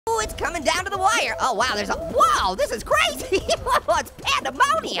it's coming down to the wire. Oh, wow, whoa, this is crazy. Whoa, it's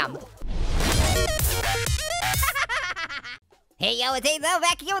pandemonium. Hey, yo, it's Hazel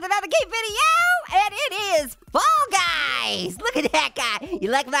back here with another game video, and it is Fall Guys. Look at that guy.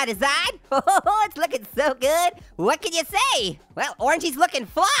 You like my design? Oh, it's looking so good. What can you say? Well, Orangey's looking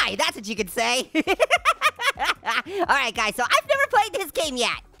fly, that's what you could say. All right, guys, so I've never played this game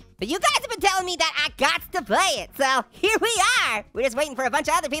yet, but you guys have been telling me that I got to play it, so here we are. We're just waiting for a bunch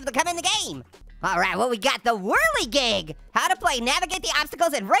of other people to come in the game. All right, well, we got the whirligig. How to play, navigate the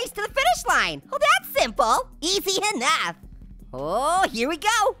obstacles, and race to the finish line. Well, that's simple. Easy enough. Oh, here we go.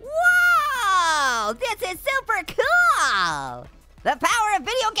 Whoa, this is super cool. The power of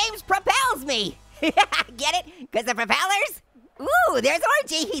video games propels me. Get it? Because the propellers? Ooh, there's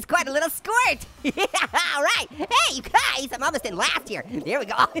Orangey. He's quite a little squirt. All right. Hey, you guys, I'm almost in last here. There we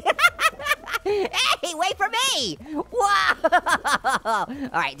go. Hey, wait for me. Whoa. All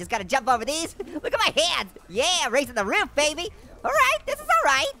right, just got to jump over these. Look at my hands. Yeah, racing the roof, baby. All right, this is all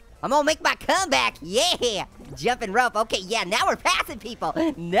right. I'm gonna make my comeback. Yeah, jumping rope. Okay, yeah, now we're passing people.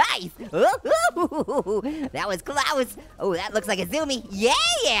 Nice. Ooh, that was close. Oh, that looks like a zoomie. Yeah,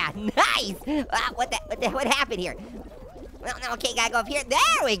 nice. What happened here? Well, no, okay, gotta go up here.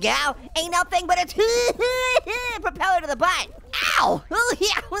 There we go. Ain't nothing but a propeller to the butt. Ow! Oh,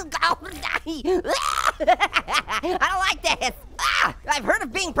 yeah. I don't like this. I've heard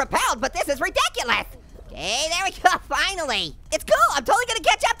of being propelled, but this is ridiculous. Okay, there we go, finally. It's cool, I'm totally gonna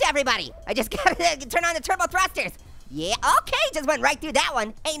catch up to everybody. I just gotta turn on the turbo thrusters. Yeah, okay, just went right through that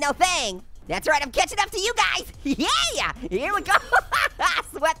one. Ain't no thing. That's right, I'm catching up to you guys. Yeah, here we go.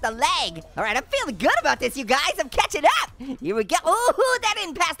 Swept the leg. All right, I'm feeling good about this, you guys. I'm catching up. Here we go. Ooh, that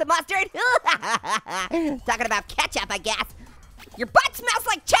didn't pass the mustard. Talking about ketchup, I guess. Your butt smells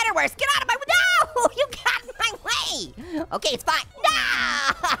like cheddar wurst. Get out of my way. No, you got in my way. Okay, it's fine.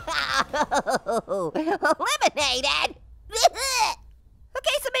 No, eliminated.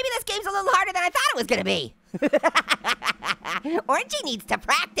 Okay, so maybe this game's a little harder than I thought it was gonna be. Orangey needs to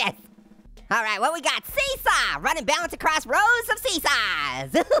practice. All right, what we got? Seesaw, run and balance across rows of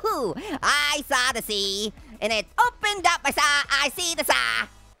seesaws. Ooh, I saw the sea, and it opened up, I see the saw.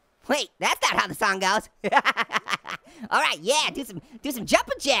 Wait, that's not how the song goes. All right, yeah, do some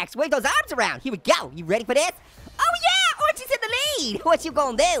jumping jacks. Wave those arms around. Here we go. You ready for this? Oh yeah, Orangey's in the lead. What you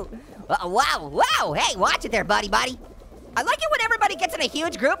gonna do? Wow. Hey, watch it there, buddy. I like it when everybody gets in a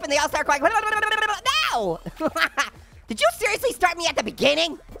huge group and they all start going, no! Did you seriously start me at the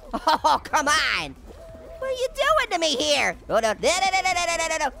beginning? Oh, come on. What are you doing to me here? Oh, no.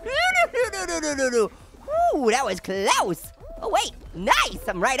 Ooh, that was close. Oh, wait, nice,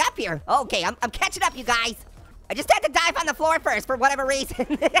 I'm right up here. Okay, I'm catching up, you guys. I just had to dive on the floor first for whatever reason.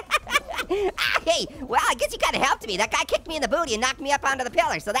 Hey, well, I guess you kind of helped me. That guy kicked me in the booty and knocked me up onto the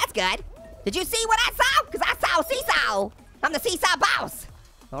pillar, so that's good. Did you see what I saw? Because I saw seesaw. I'm the seesaw boss.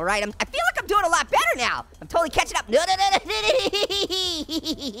 All right, I feel like I'm doing a lot better now. I'm totally catching up. No.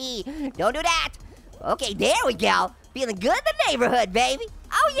 Don't do that. Okay, there we go. Feeling good in the neighborhood, baby.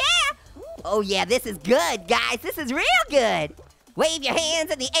 Oh, yeah. Oh yeah, this is good, guys. This is real good. Wave your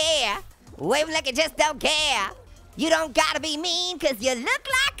hands in the air. Wave 'em like you just don't care. You don't gotta be mean, cause you look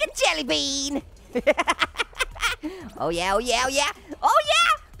like a jelly bean. Oh yeah.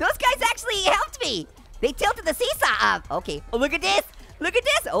 Those guys actually helped me. They tilted the seesaw up. Okay, oh, look at this.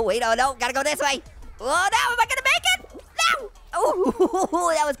 Oh wait, oh no, gotta go this way. Oh no, am I gonna make it? No.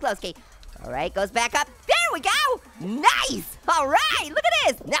 Oh, that was close, okay. All right, goes back up. There we go. Nice. All right, look at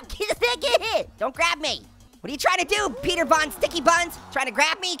this. Now get hit. Don't grab me. What are you trying to do, Peter Von Sticky Buns? Trying to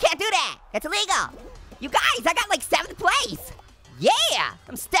grab me? You can't do that. That's illegal. You guys, I got like 7th place. Yeah,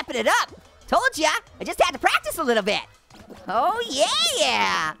 I'm stepping it up. Told ya, I just had to practice a little bit. Oh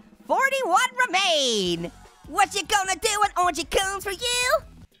yeah, 41 remain. What you gonna do when Orangey comes for you?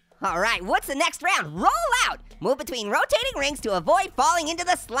 All right, what's the next round? Roll out. Move between rotating rings to avoid falling into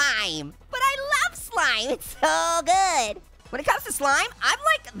the slime. But I love slime, it's so good. When it comes to slime, I'm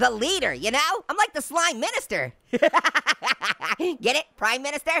like the leader, you know? I'm like the slime minister. Get it? Prime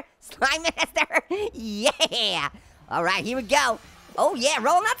Minister? Slime Minister? Yeah. All right, here we go. Oh yeah,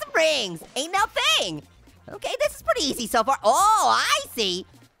 rolling out some rings. Ain't no thing. Okay, this is pretty easy so far. Oh, I see.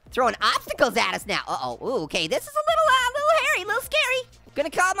 Throwing obstacles at us now. Uh-oh, ooh, okay, this is a little hairy, a little scary. Gonna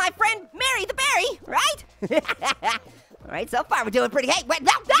call my friend Mary the Berry, right? All right, so far we're doing pretty, hey, wait,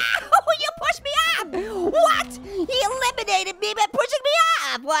 no, you pushed me off. What? He eliminated me by pushing me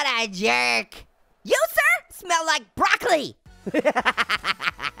off. What a jerk. You, sir, smell like broccoli.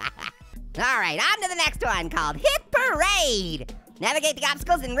 All right, on to the next one called Hit Parade. Navigate the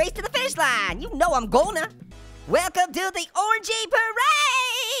obstacles and race to the finish line. You know I'm gonna. Welcome to the Orangey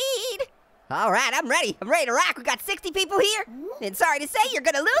All right, I'm ready. I'm ready to rock. We got 60 people here. And sorry to say, you're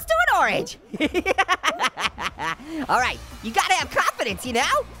gonna lose to an orange. All right, you gotta have confidence, you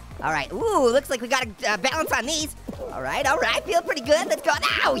know? All right, ooh, looks like we gotta balance on these. All right, feel pretty good. Let's go.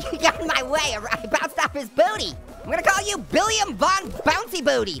 Ow, you got in my way. I bounced off his booty. I'm gonna call you Billiam Von Bouncy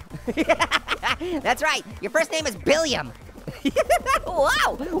Booty. That's right, your first name is Billiam.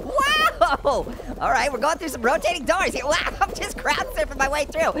 Wow, wow. All right, we're going through some rotating doors here. Wow, I'm just crowd surfing my way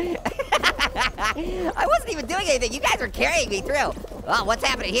through. I wasn't even doing anything. You guys are carrying me through. Oh, what's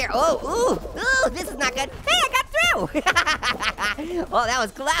happening here? Oh, ooh, this is not good. Hey, I got through. Oh, that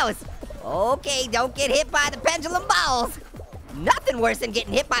was close. Okay, don't get hit by the pendulum balls. Nothing worse than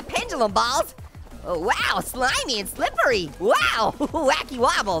getting hit by pendulum balls. Oh, wow, slimy and slippery. Wow, wacky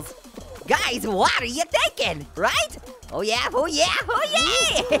wobbles. Guys, what are you thinking, right? Oh yeah, oh yeah, oh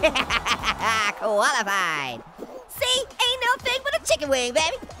yeah! Qualified. See, ain't no thing but a chicken wing,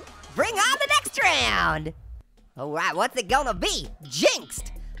 baby. Bring on the next round. All right, what's it gonna be?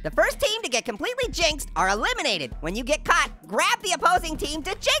 Jinxed. The first team to get completely jinxed are eliminated. When you get caught, grab the opposing team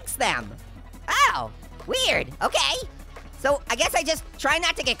to jinx them. Oh, weird, okay. So I guess I just try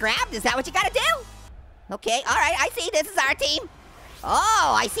not to get grabbed, is that what you gotta do? Okay, all right, I see, this is our team.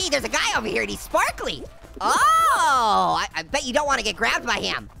 Oh, I see, there's a guy over here and he's sparkly. Oh, I bet you don't want to get grabbed by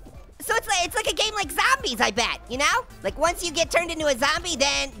him. So it's like a game like zombies, I bet, you know? Like once you get turned into a zombie,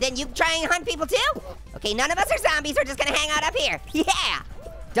 then you try and hunt people too? Okay, none of us are zombies, we're just gonna hang out up here. Yeah,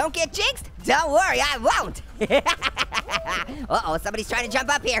 don't get jinxed? Don't worry, I won't. Uh-oh, somebody's trying to jump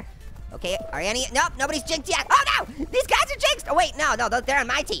up here. Okay, are any, nope, nobody's jinxed yet. Oh no, these guys are jinxed. Oh wait, no, they're on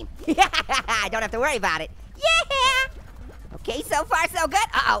my team. I don't have to worry about it. Yeah. Okay, so far so good.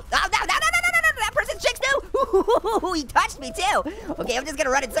 Uh-oh, oh no, that person's jinxed too. Ooh, he touched me too. Okay, I'm just gonna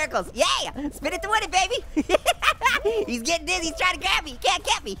run in circles. Yeah, spin it to win it, baby. He's getting dizzy, he's trying to grab me. He can't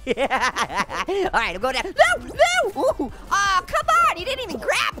get me. All right, I'm going down. No. Ooh. Oh, come on, he didn't even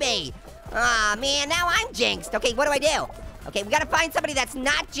grab me. Aw, man, now I'm jinxed. Okay, what do I do? Okay, we gotta find somebody that's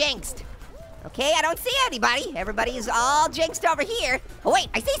not jinxed. Okay, I don't see anybody. Everybody is all jinxed over here. Oh wait,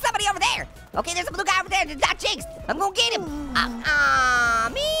 I see somebody over there. Okay, there's a blue guy over there that's not jinxed. I'm gonna get him.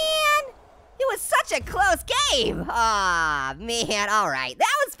 Aw, man. It was such a close game. Aw, man, all right.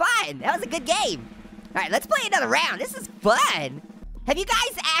 That was fun. That was a good game. All right, let's play another round. This is fun. Have you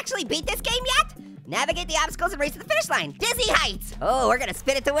guys actually beat this game yet? Navigate the obstacles and race to the finish line. Dizzy Heights. Oh, we're gonna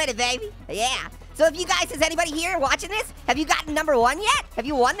spin it to win it, baby. Yeah. So if you guys, is anybody here watching this? Have you gotten number 1 yet? Have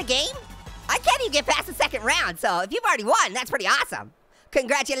you won the game? I can't even get past the second round, so if you've already won, that's pretty awesome.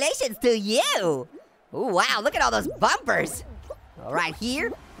 Congratulations to you. Oh, wow, look at all those bumpers. All right,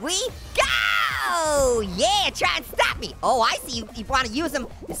 here we go. Yeah, try and stop me. Oh, I see you want to use them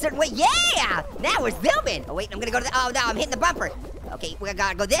a certain way. Yeah, now we're zooming. Oh, wait, I'm gonna go to the, oh no, I'm hitting the bumper. Okay, we're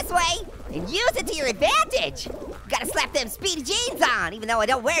gonna go this way and use it to your advantage. You gotta slap them speedy jeans on, even though I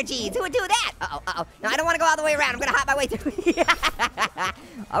don't wear jeans. Who would do that? Uh-oh. No, I don't wanna go all the way around. I'm gonna hop my way through.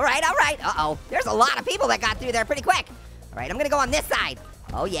 All right. Uh-oh, there's a lot of people that got through there pretty quick. All right, I'm gonna go on this side.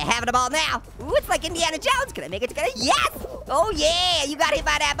 Oh yeah, having a ball now. Ooh, it's like Indiana Jones. Can I make it together? Yes! Oh yeah, you got hit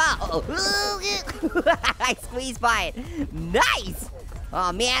by that ball. Uh-oh. I squeezed by it. Nice!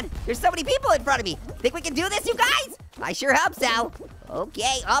 Oh man, there's so many people in front of me. Think we can do this, you guys? I sure hope so.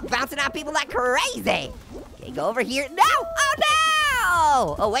 Okay, oh, bouncing on people like crazy. Okay, go over here. No! Oh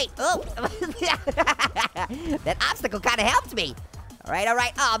no! Oh wait, oh. That obstacle kind of helped me. All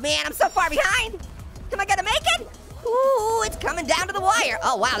right. Oh man, I'm so far behind. Am I gonna make it? Ooh, it's coming down to the wire.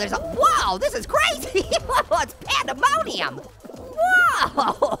 Oh wow, whoa, this is crazy. Whoa, it's pandemonium.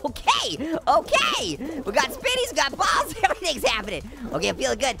 Whoa, okay. We got spinnies, we got balls, everything's happening. Okay, I'm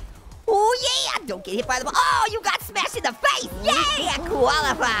feeling good. Oh yeah, don't get hit by the ball. Oh, you got smashed in the face. Yeah,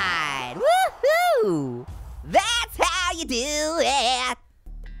 qualified. Woohoo. That's how you do it.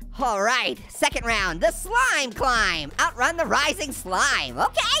 All right, second round, the slime climb. Outrun the rising slime.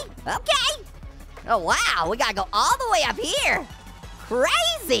 Okay. Oh wow, we gotta go all the way up here.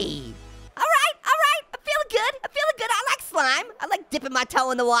 Crazy. All right, I'm feeling good. I like slime. I like dipping my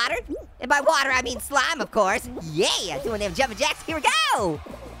toe in the water. And by water, I mean slime, of course. Yeah, doing them jumping jacks, here we go.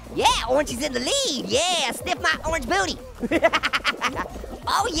 Yeah, Orangey's in the lead. Yeah, sniff my orange booty.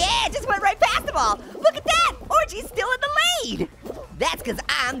 Oh yeah, just went right past them all. Look at that, Orangey's still in the lead. That's because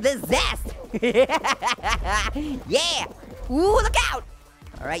I'm the zest. Yeah, ooh, look out.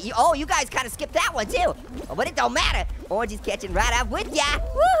 All right, you guys kind of skipped that one too. Oh, but it don't matter. Orangey's catching right up with ya.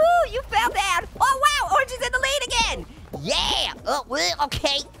 Woohoo, you fell down. Oh wow, Orangey's in the lead again. Yeah, oh,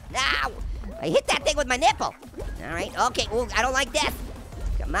 okay. Now, I hit that thing with my nipple. All right, okay, ooh, I don't like this.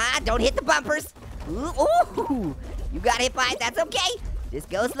 Come on, don't hit the bumpers. Ooh, you got hit by it, that's okay. Just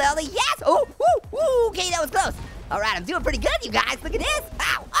go slowly. Yes! Oh, woo, woo. Okay, that was close. All right, I'm doing pretty good, you guys. Look at this.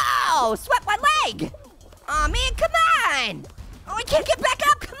 Ow, oh, swept my leg. Oh man, come on. Oh, I can't get back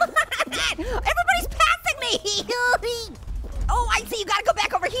up. Come on. Everybody's passing me. Oh, I see. You gotta go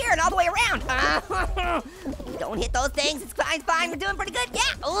back over here and all the way around. Don't hit those things. It's fine, fine. We're doing pretty good. Yeah.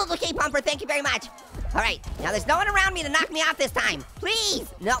 Oh, okay, Pumper. Thank you very much. All right. Now there's no one around me to knock me off this time. Please.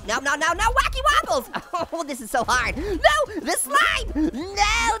 No, no, no, no, no. Wacky wobbles. Oh, this is so hard. No, the slime.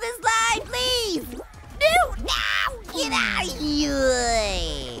 No, the slime, please. No, no. Get out of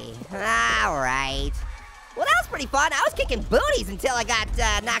here. All right. Well, that was pretty fun. I was kicking booties until I got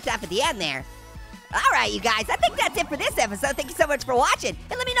knocked off at the end there. All right, you guys, I think that's it for this episode. Thank you so much for watching.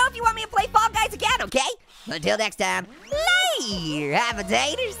 And let me know if you want me to play Fall Guys again, okay? Until next time, later,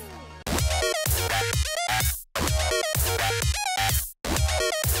 Habitators.